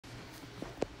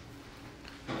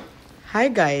Hi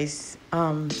guys,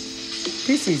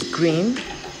 this is green.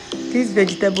 This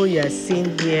vegetable you are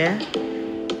seeing here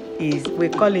we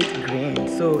call it green.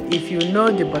 So if you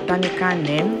know the botanical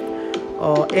name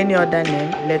or any other name,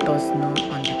 let us know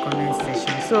on the comment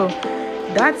section. So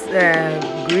that's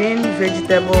green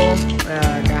vegetable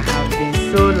that have been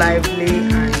so lively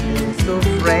and so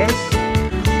fresh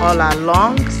all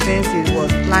along since it was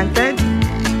planted.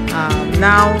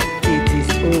 Now it is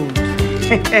old.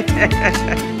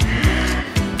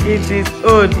 It is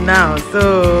old now,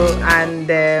 so and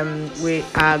we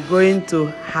are going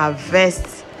to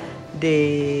harvest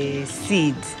the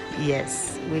seed.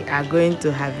 Yes, we are going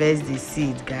to harvest the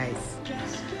seed, guys.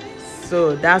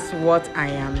 So that's what I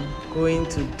am going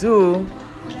to do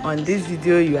on this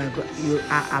video you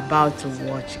are about to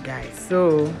watch, guys.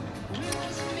 So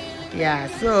yeah,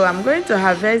 so I'm going to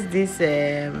harvest this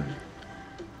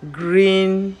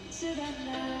green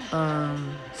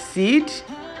seed.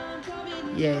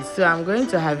 Yes, so I'm going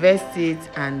to harvest it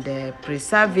and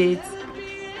preserve it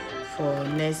for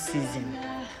next season.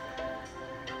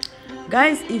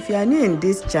 Guys, if you are new in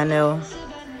this channel,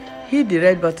 hit the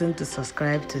red button to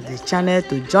subscribe to the channel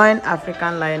to join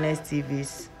African Lioness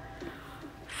TV's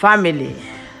family.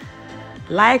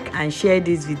 Like and share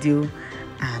this video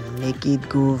and make it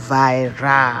go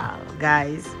viral,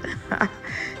 guys.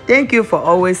 Thank you for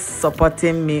always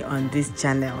supporting me on this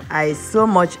channel. I so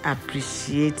much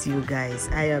appreciate you guys.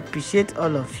 I appreciate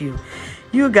all of you.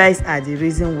 You guys are the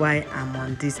reason why I'm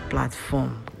on this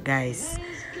platform, guys.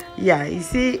 Yeah, you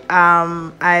see,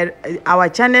 our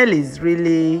channel is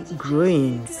really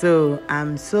growing, so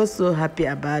I'm so happy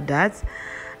about that.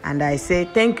 And I say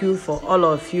thank you for all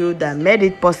of you that made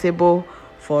it possible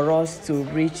for us to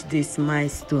reach this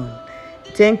milestone.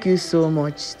 Thank you so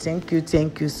much. Thank you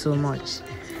so much.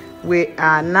 We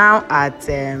are now at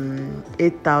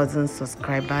 8,000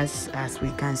 subscribers, as we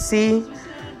can see.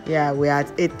 Yeah, we're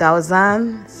at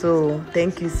 8,000. So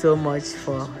thank you so much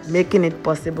for making it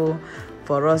possible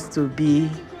for us to be,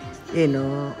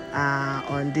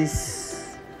 on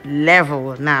this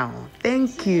level now.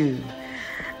 Thank you.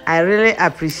 I really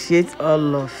appreciate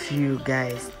all of you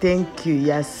guys. Thank you.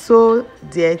 You are so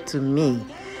dear to me.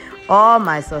 All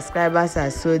my subscribers are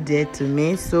so dear to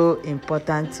me, so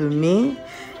important to me.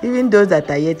 Even those that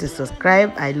are yet to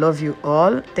subscribe, I love you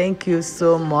all. Thank you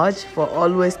so much for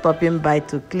always stopping by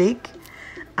to click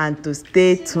and to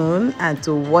stay tuned and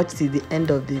to watch till the end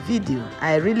of the video.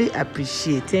 I really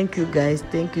appreciate. Thank you guys.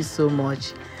 Thank you so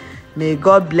much. May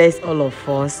God bless all of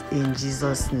us in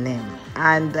Jesus' name.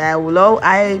 And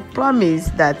I promise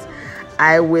that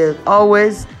I will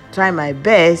always try my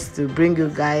best to bring you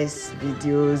guys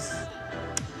videos,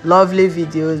 lovely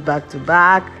videos back to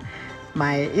back.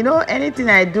 Anything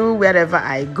I do, wherever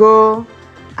I go,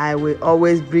 I will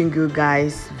always bring you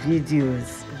guys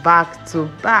videos back to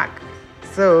back.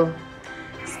 So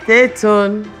stay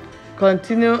tuned,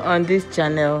 continue on this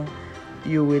channel.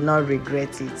 You will not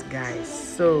regret it, guys.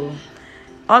 So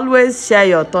always share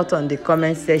your thoughts on the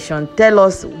comment section. Tell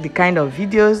us the kind of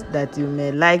videos that you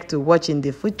may like to watch in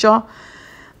the future.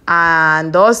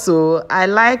 And also, I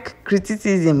like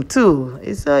criticism too.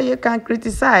 So you can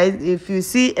criticize if you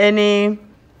see anything,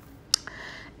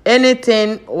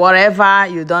 whatever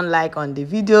you don't like on the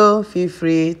video. Feel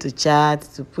free to chat,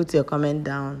 to put your comment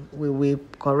down. We will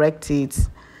correct it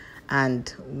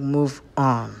and move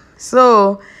on.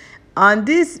 So on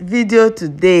this video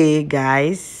today,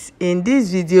 guys, in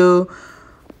this video,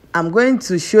 I'm going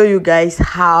to show you guys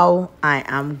how I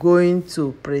am going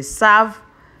to preserve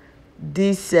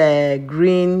this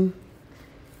the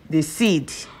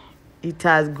seed. It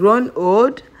has grown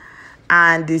old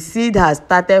and the seed has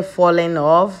started falling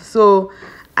off, so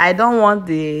I don't want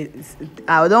it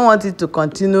to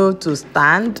continue to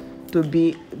stand, to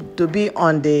be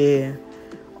on the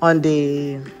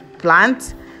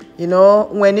plant.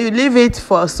 When you leave it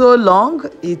for so long,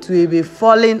 it will be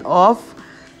falling off,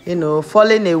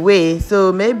 falling away.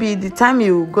 So maybe the time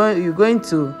you're going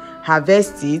to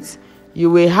harvest it, you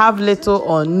will have little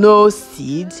or no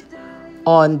seed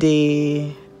on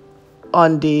the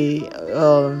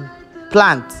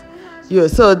plant.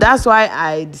 So that's why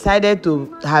I decided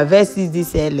to harvest it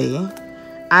this early,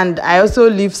 and I also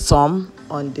leave some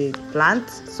on the plant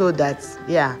so that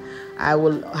I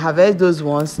will harvest those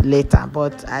ones later.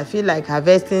 But I feel like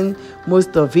harvesting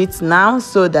most of it now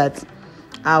so that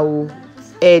I will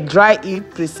dry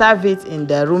it, preserve it in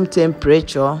the room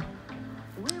temperature.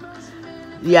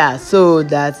 So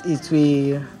that it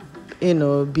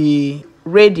will, be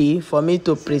ready for me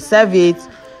to preserve it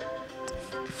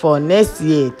for next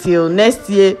year, till next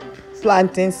year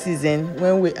planting season,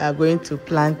 when we are going to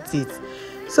plant it.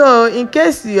 So in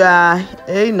case you are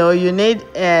you need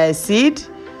a seed,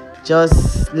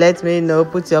 just let me know.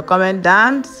 Put your comment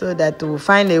down so that we'll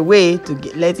find a way to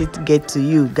let it get to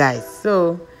you guys.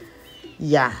 So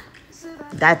yeah,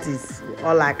 that is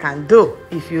all I can do.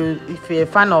 If you're a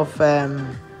fan of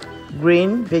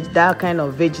green that kind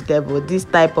of vegetable, this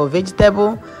type of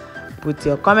vegetable, put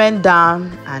your comment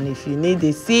down. And if you need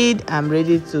a seed, I'm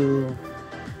ready to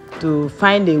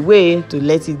find a way to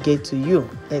let it get to you.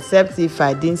 Except if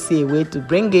I didn't see a way to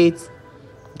bring it,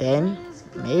 then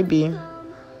maybe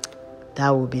that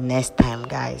will be next time,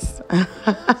 guys.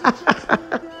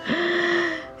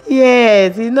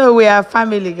 Yes, we are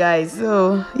family, guys.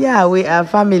 So yeah, we are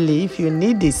family. If you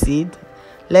need the seed,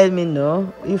 let me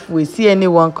know. If we see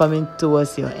anyone coming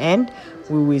towards your end,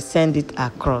 we will send it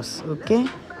across. Okay?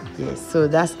 Yes, so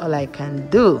that's all I can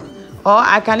do. Or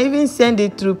I can even send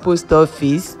it through post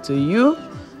office to you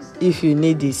if you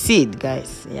need the seed,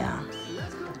 guys. Yeah,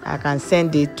 I can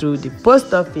send it through the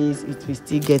post office. It will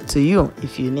still get to you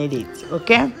if you need it.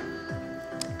 Okay?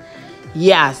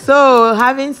 Yeah, so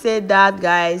having said that,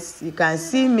 guys, you can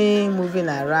see me moving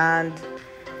around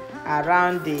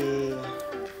the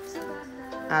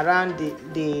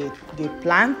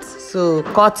plant. So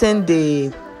cutting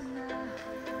the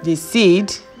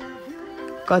seed.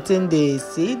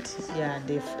 Yeah,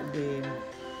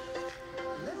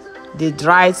 the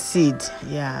dried seed.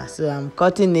 Yeah, so I'm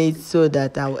cutting it so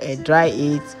that I will dry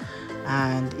it,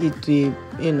 and it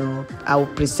will, I will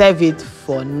preserve it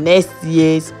for next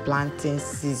year's planting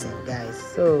season, guys.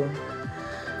 So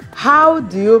how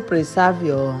do you preserve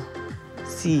your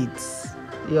seeds,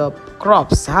 your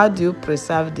crops? How do you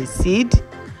preserve the seed?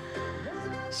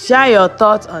 Share your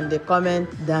thoughts on the comment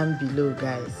down below,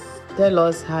 guys. Tell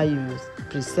us how you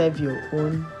preserve your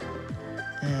own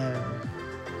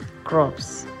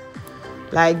crops.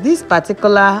 Like this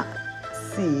particular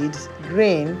seed,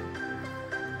 grain,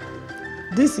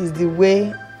 this is the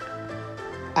way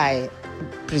I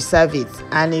preserve it,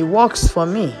 and it works for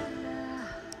me.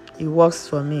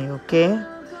 Okay?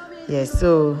 Yes,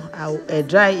 so I'll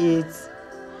dry it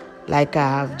like I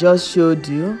have just showed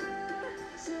you.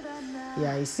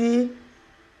 Yeah, you see,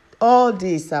 all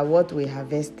these are what we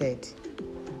harvested.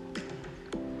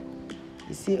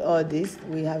 You see all this,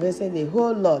 we harvested a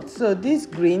whole lot. So this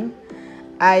green,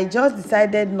 I just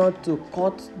decided not to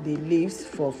cut the leaves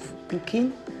for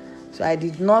cooking. So I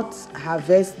did not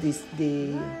harvest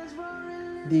the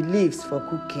leaves for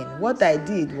cooking. What I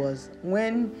did was,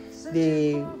 when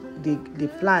the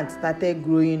plant started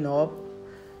growing up,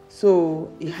 so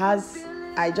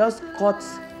I just cut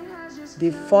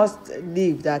the first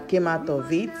leaf that came out of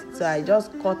it. So I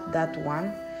just cut that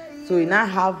one. So we now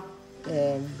have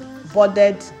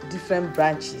budded different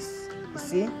branches, you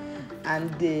see,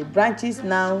 and the branches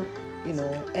now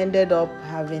ended up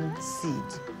having seed,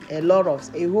 a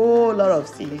whole lot of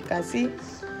seed. You can see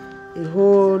a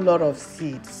whole lot of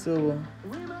seed. So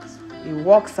it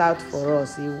works out for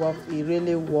us. It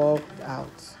really worked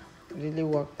out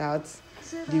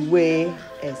the way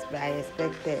I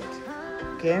expected.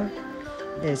 Okay,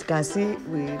 as you can see,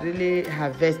 we really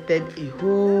harvested a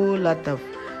whole lot of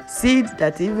seed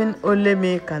that even only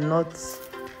me cannot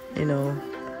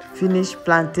finish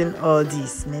planting all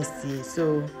this next year.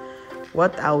 So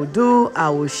what I will do, I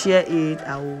will share it.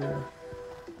 I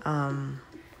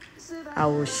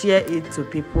will share it to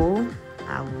people.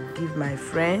 I will give my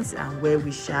friends and well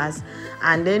wishers,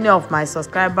 and any of my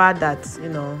subscribers that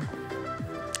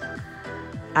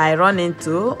I run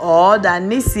into or that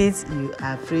needs it. You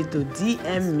are free to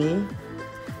DM me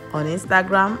on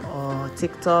Instagram or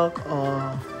TikTok,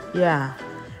 or yeah,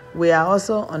 we are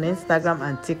also on Instagram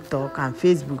and TikTok and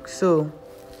Facebook. So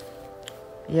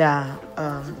yeah,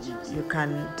 you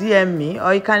can DM me,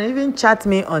 or you can even chat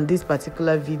me on this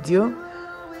particular video.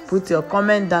 Put your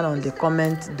comment down on the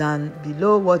comment down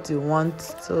below what you want,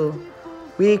 so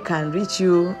we can reach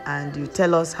you and you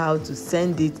tell us how to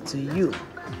send it to you.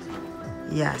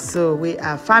 Yeah, so we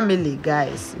are family,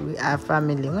 guys. We are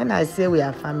family. When I say we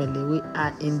are family, we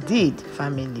are indeed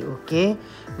family. Okay,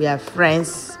 we are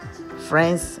friends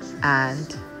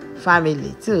and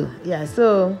family too. Yeah,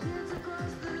 so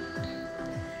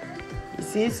you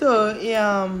see, so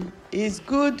it's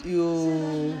good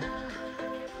you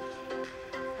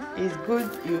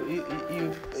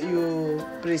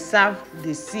preserve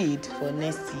the seed for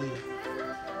next year.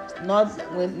 Not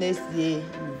when next year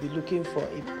you'll be looking for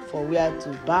where to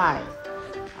buy,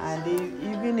 and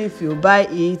even if you buy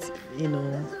it,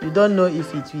 you don't know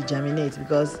if it will germinate,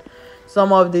 because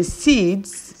some of the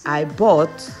seeds I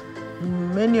bought,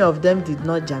 many of them did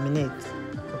not germinate.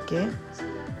 Okay,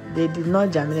 they did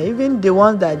not germinate. Even the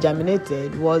ones that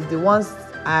germinated was the ones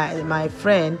my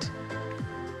friend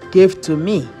gave to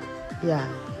me. Yeah,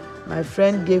 my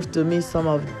friend gave to me some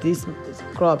of these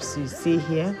crops you see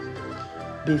here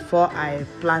before I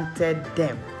planted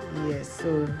them. Yes,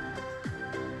 so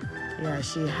yeah,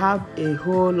 she have a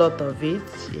whole lot of it.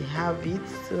 She have it,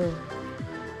 so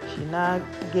she now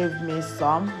gave me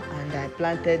some and I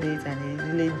planted it and it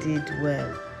really did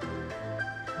well.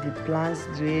 The plants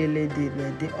really did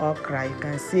well. The okra, you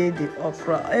can see the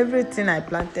okra, everything I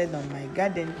planted on my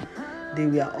garden, they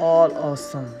were all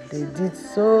awesome. They did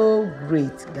so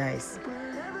great, guys.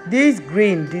 This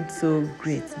green did so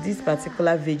great. This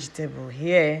particular vegetable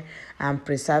here, I'm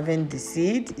preserving the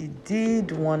seed. It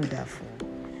did wonderful.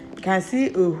 You can see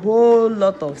a whole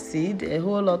lot of seed, a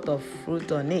whole lot of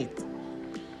fruit on it.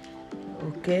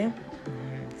 Okay,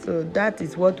 so that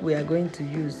is what we are going to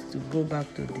use to go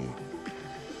back to the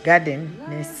garden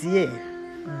next year.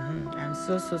 I'm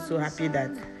so happy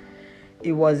that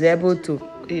it was able to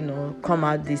come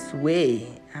out this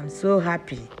way. I'm so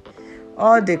happy.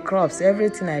 All the crops,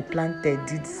 everything I planted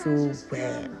did so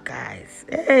well, guys.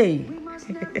 Hey.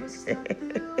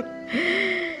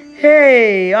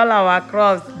 Hey, all our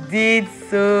crops did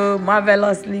so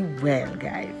marvelously well,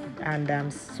 guys, and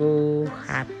I'm so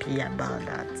happy about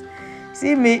that.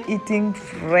 See me eating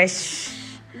fresh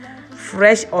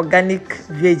organic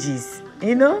veggies.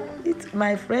 It's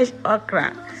my fresh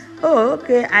okra. Oh,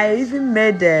 okay. I even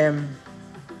made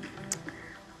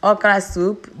okra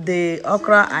soup. The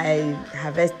okra I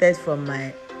harvested from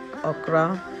my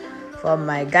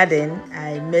garden.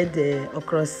 I made the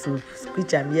okra soup,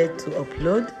 which I'm yet to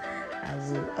upload.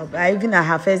 I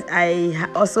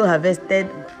also harvested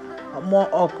more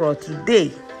okra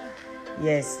today.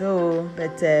 Yes, so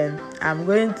but I'm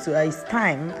going to. It's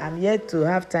time. I'm yet to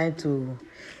have time to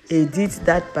edit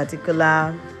that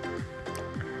particular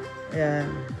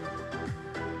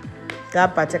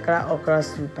okra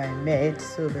soup I made.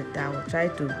 So, but I will try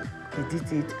to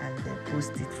edit it and then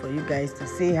post it for you guys to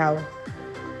see how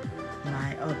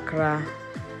my okra,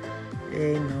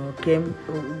 came.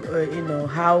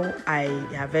 How I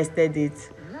harvested it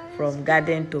from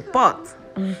garden to pot.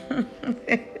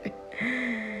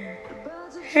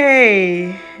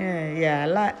 Hey,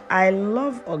 yeah, I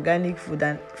love organic food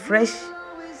and fresh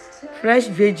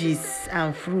veggies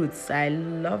and fruits. I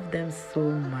love them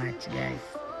so much, guys.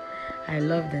 I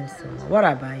love them so much. What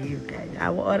about you guys?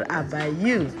 What about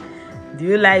you? Do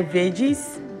you like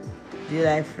veggies? Do you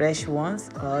like fresh ones,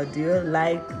 or do you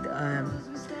like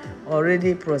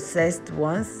already processed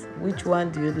ones? Which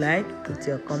one do you like? Put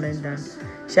your comment down.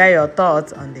 Share your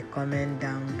thoughts on the comment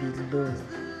down below.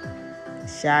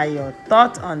 Share your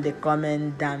thoughts on the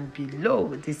comment down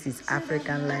below. This is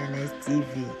African Lioness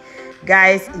TV.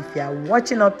 Guys, if you are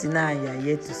watching up to now and you are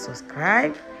yet to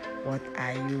subscribe, what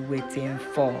are you waiting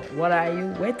for? What are you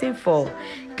waiting for?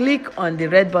 Click on the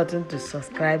red button to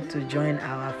subscribe to join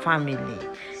our family.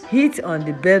 Hit on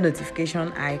the bell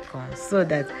notification icon so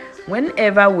that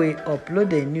whenever we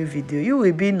upload a new video, you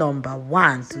will be number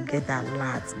one to get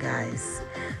alerts, guys.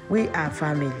 We are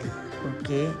family.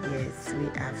 Okay, yes, we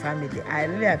are family. I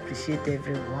really appreciate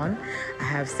everyone. I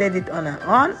have said it on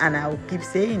and I will keep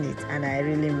saying it, and I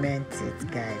really meant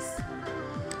it, guys.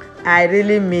 I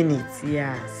really mean it.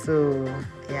 Yeah, so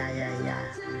yeah.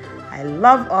 I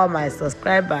love all my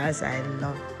subscribers. I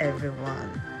love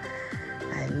everyone.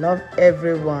 I love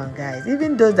everyone, guys.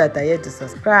 Even those that are yet to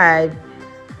subscribe,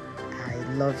 I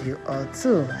love you all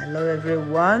too. I love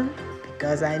everyone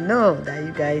because I know that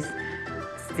you guys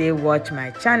still watch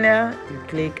my channel. You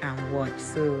click and watch.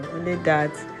 So only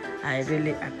that, I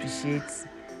really appreciate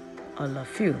all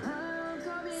of you.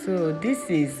 So this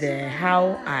is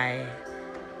how I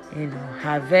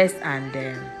harvest and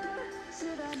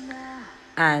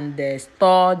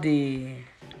store the.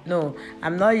 No,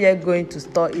 I'm not yet going to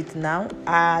store it now.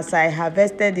 As I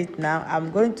harvested it now,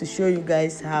 I'm going to show you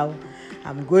guys how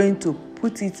I'm going to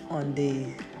put it on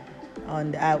the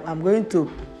I'm going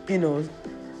to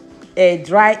air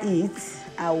dry it.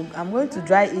 I'm going to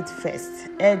dry it first,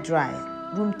 air dry,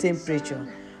 room temperature.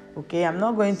 Okay, I'm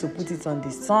not going to put it on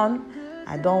the sun.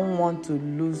 I don't want to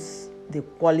lose the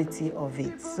quality of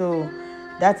it, so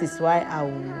that is why I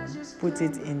will put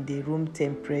it in the room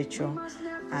temperature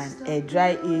and air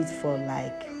dry it for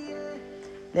like,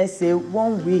 let's say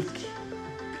 1 week.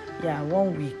 Yeah,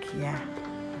 1 week. Yeah,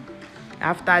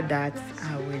 after that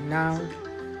I will now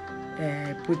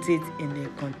put it in a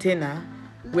container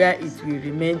where it will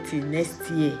remain till next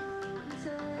year.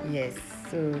 Yes,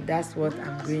 so that's what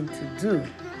I'm going to do.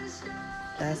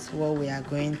 That's what we are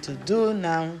going to do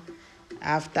now.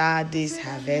 After this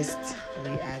harvest we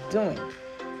are doing,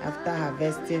 after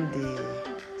harvesting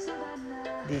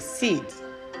the seed,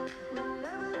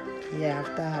 here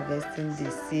after harvesting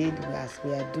the seed, as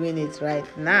we are doing it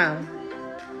right now.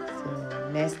 So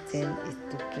next thing is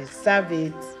to preserve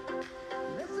it.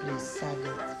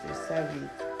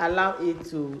 Allow it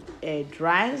to air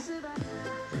dry. Yes,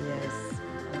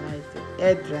 allow it to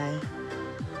air dry,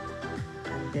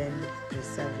 and then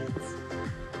preserve it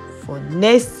for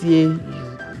next year.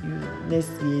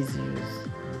 Next year's use.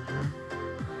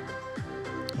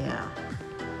 Yeah.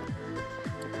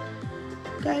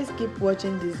 Guys, keep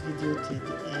watching this video till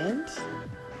the end.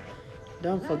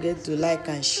 Don't forget to like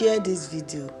and share this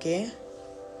video, okay?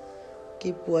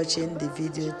 Keep watching the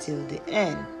video till the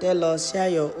end. Tell us, share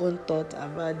your own thought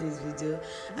about this video,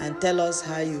 and tell us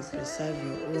how you preserve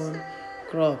your own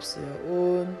crops, your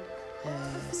own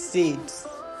seeds.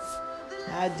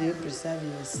 How do you preserve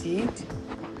your seed?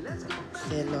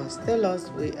 Tell us.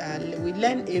 We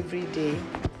learn every day.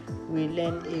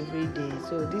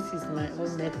 So this is my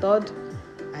own method.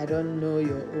 I don't know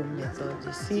your own method.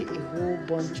 You see a whole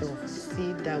bunch of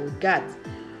seed that we got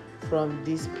from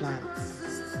these plants.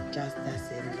 Just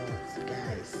that's a lot,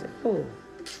 guys. Oh,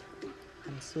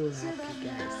 I'm so happy,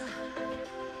 guys.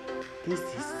 This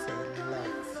is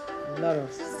a lot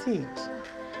of seed.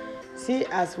 See,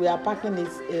 as we are packing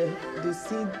it,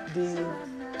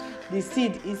 the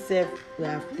seed itself we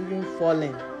have even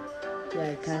fallen.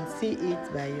 You can see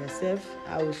it by yourself.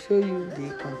 I will show you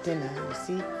the container. You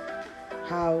see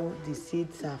how the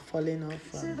seeds are falling off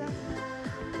from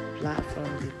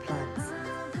the plant.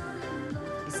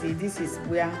 You see, this is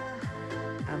where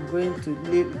I'm going to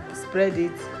spread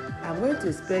it. I'm going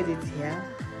to spread it here.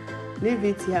 Leave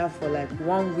it here for like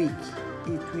 1 week.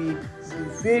 It will be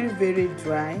very, very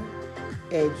dry.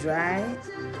 Air dry.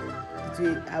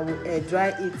 I will air dry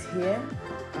it here.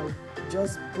 I will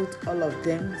just put all of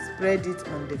them, spread it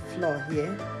on the floor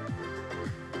here.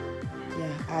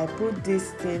 Yeah, I put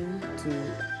this thing to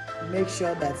make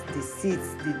sure that the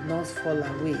seeds did not fall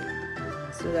away,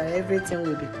 so that everything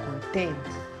will be contained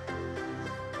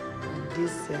on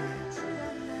this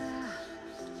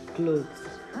clothes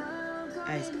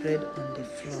I spread on the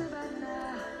floor.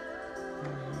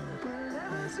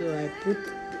 So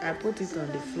I put it on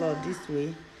the floor this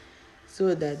way,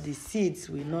 so that the seeds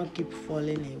will not keep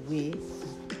falling away,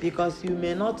 because you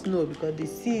may not know, because the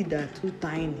seeds are too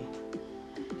tiny.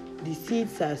 The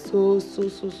seeds are so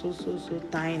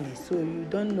tiny, so you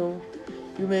don't know.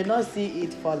 You may not see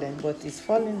it falling, but it's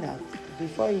falling out.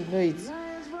 Before you know it,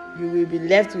 you will be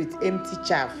left with empty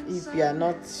chaff if you are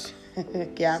not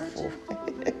careful.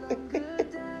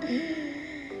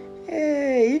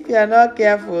 Hey, if you are not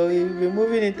careful, you'll be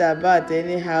moving it about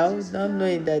anyhow, not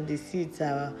knowing that the seeds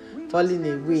are falling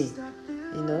away.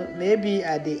 You know, maybe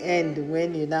at the end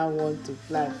when you now want to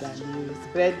plant and you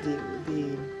spread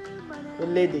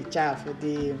only the chaff,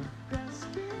 the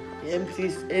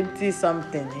empty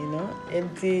something, you know,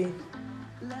 empty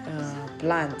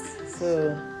plants,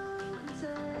 so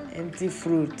empty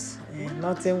fruit,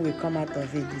 nothing will come out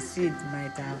of it. The seed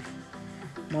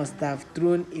must have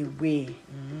thrown away.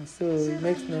 So it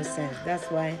makes no sense. That's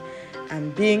why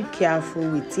I'm being careful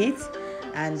with it,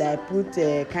 and I put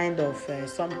a kind of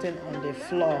something on the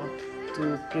floor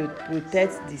to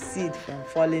protect the seed from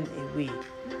falling away.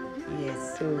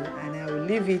 Yes, so, and I will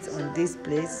leave it on this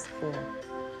place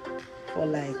for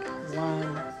like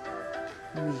 1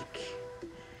 week.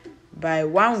 By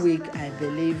 1 week, I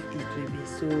believe it will be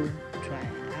so dry.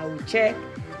 I will check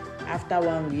after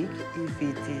 1 week. If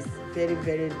it is very,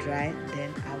 very dry,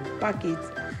 then I will pack it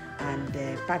and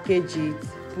package it,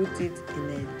 put it in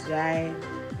a dry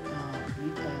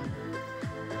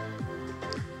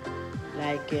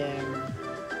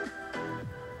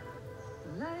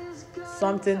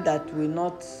something that will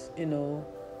not,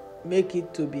 make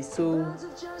it to be so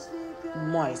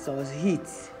moist or heat.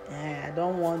 I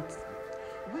don't want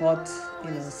hot,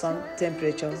 some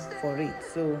temperature for it.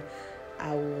 So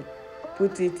I will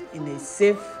put it in a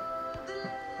safe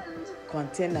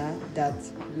container that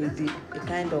will be a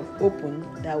kind of open,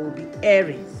 that will be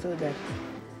airy, so that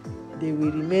they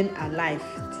will remain alive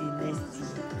till next year.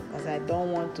 Because I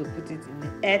don't want to put it in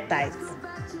an airtight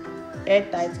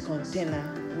container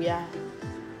where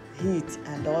heat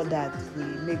and all that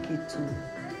will make it to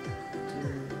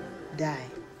die.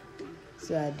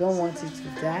 So I don't want it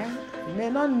to die. You may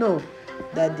not know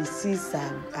that the seeds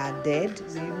are dead.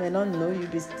 You may not know. You'll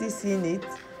be still seeing it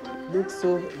look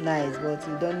so nice, but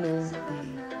you don't know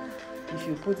if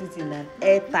you put it in an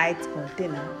airtight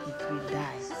container, it will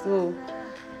die. So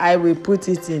I will put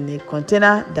it in a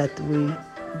container that will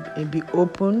be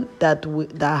open, that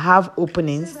have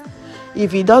openings.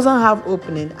 If it doesn't have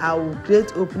opening, I will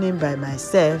create opening by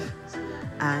myself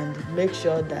and make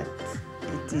sure that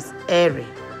it is airy.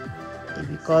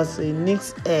 because it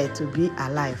needs air to be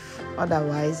alive.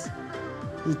 Otherwise,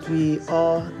 it will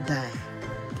all die.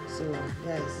 So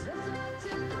guys,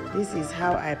 this is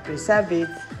how I preserve it.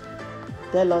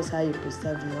 Tell us how you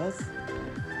preserve yours.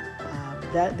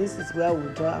 This is where we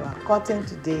draw our curtain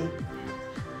today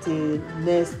till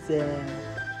next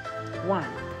one,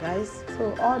 guys.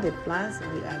 So all the plants,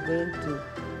 we are going to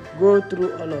go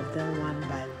through all of them one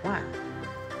by one.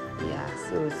 Yeah,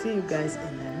 so see you guys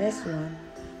in the next one.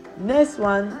 Next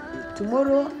one,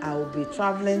 tomorrow I will be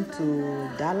traveling to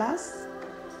Dallas.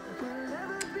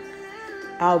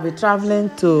 I'll be traveling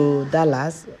to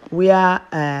Dallas where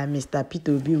Mr.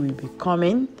 P2B will be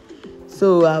coming.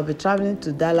 So I'll be traveling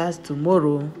to Dallas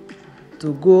tomorrow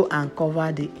to go and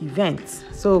cover the event.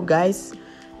 So guys,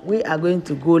 we are going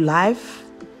to go live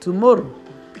tomorrow,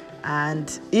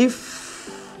 and if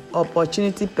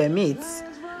opportunity permits,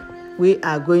 we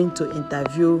are going to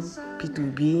interview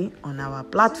P2B on our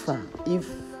platform. If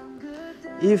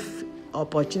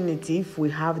we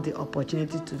have the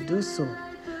opportunity to do so.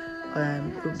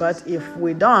 But if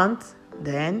we don't,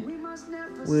 then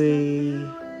we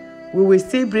will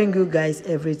still bring you guys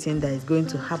everything that is going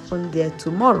to happen there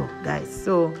tomorrow, guys.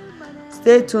 So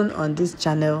stay tuned on this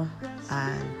channel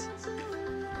and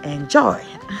enjoy.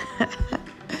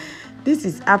 This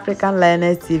is African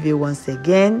Lioness TV once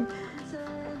again.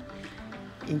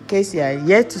 In case you are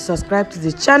yet to subscribe to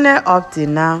the channel up till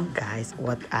now, guys,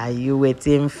 what are you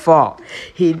waiting for?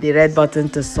 Hit the red button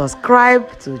to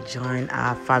subscribe to join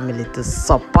our family, to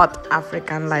support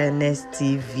African Lioness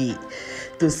TV,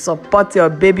 to support your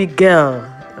baby girl.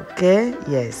 Okay?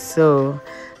 Yes. So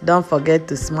don't forget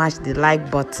to smash the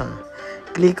like button.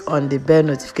 Click on the bell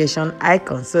notification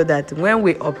icon so that when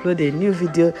we upload a new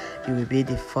video, you will be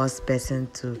the first person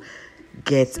to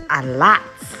get alert.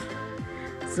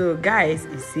 So guys,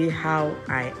 you see how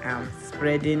I am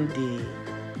spreading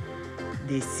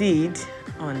the seed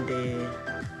on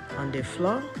the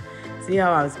floor. See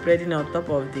how I'm spreading on top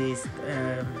of this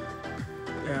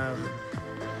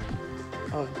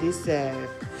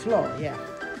floor, yeah,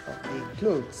 of the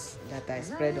clothes that I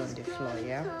spread on the floor,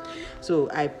 yeah. So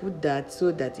I put that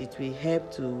so that it will help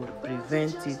to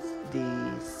prevent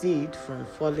the seed from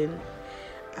falling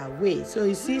away. So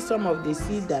you see some of the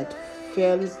seed that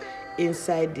fell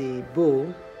inside the bowl,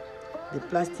 the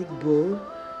plastic bowl.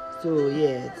 So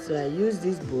yeah, so I use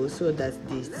this bowl so that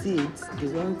the seeds, the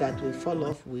ones that will fall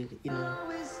off, will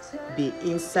be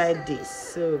inside this.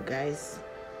 So guys,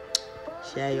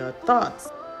 share your thoughts.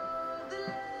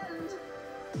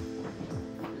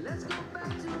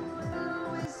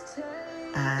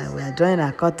 We are drawing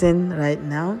our curtain right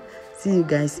now. See you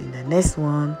guys in the next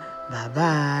one. Bye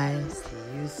bye.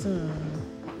 See you soon.